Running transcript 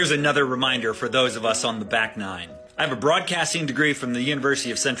Here's another reminder for those of us on the back nine. I have a broadcasting degree from the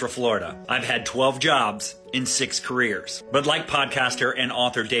University of Central Florida. I've had 12 jobs in 6 careers. But like podcaster and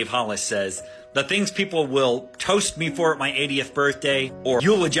author Dave Hollis says, the things people will toast me for at my 80th birthday or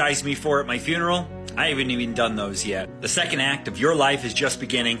eulogize me for at my funeral, I haven't even done those yet. The second act of your life is just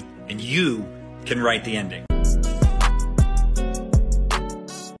beginning, and you can write the ending.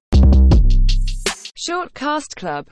 Shortcast Club